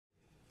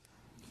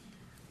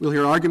We'll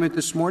hear argument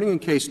this morning in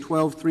Case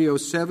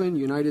 12-307,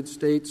 United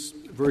States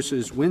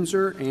versus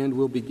Windsor, and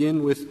we'll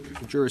begin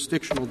with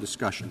jurisdictional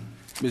discussion.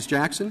 Ms.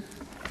 Jackson?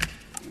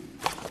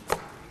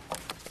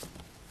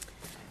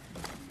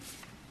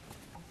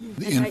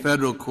 In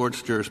federal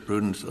courts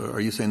jurisprudence, are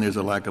you saying there's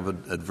a lack of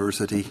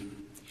adversity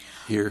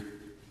here?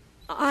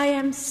 I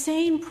am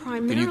saying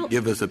primarily. Can you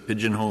give us a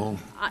pigeonhole?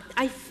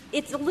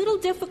 It's a little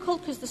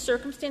difficult because the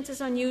circumstance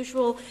is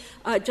unusual,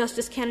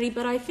 Justice Kennedy,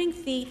 but I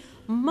think the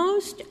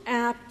most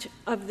apt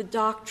of the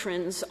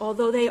doctrines,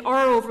 although they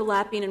are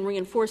overlapping and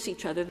reinforce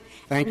each other.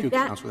 Thank you,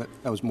 Counsel.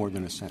 That was more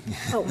than a sentence.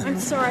 Oh, I'm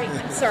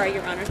sorry,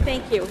 Your Honor.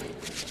 Thank you.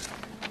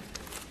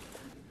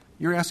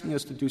 You're asking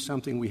us to do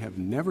something we have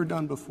never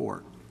done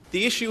before.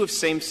 The issue of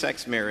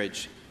same-sex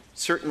marriage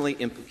certainly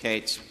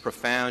implicates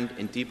profound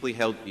and deeply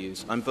held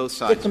views on both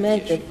sides of the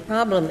issue. The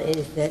problem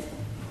is that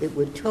it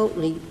would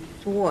totally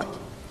thwart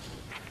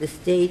the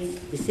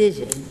state's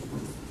decision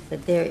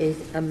that there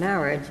is a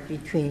marriage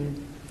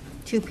between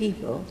two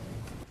people.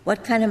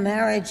 What kind of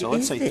marriage so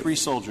let's is say it? 3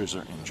 soldiers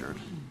are injured,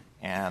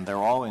 and they're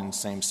all in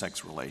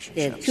same-sex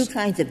relationships. There are 2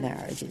 kinds of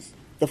marriages,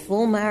 the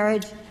full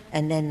marriage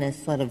and then the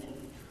sort of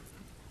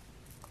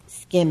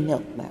skim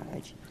milk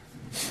marriage.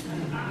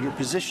 Your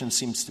position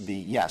seems to be,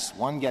 yes,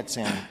 one gets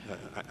in.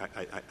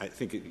 I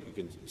think you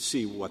can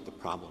see what the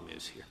problem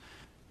is here.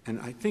 And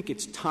I think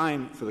it's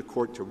time for the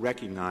Court to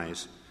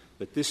recognize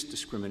that this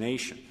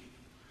discrimination,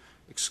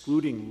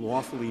 excluding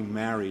lawfully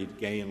married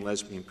gay and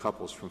lesbian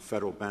couples from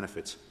federal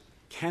benefits,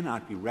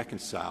 cannot be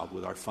reconciled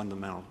with our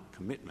fundamental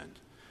commitment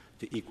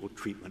to equal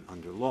treatment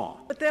under law.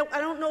 But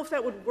I don't know if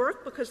that would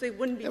work because they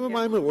wouldn't be. Never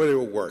mind whether it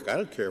will work. I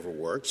don't care if it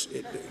works.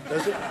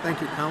 Does it? Thank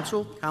you,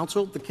 Counsel.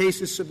 Counsel, the case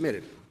is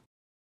submitted.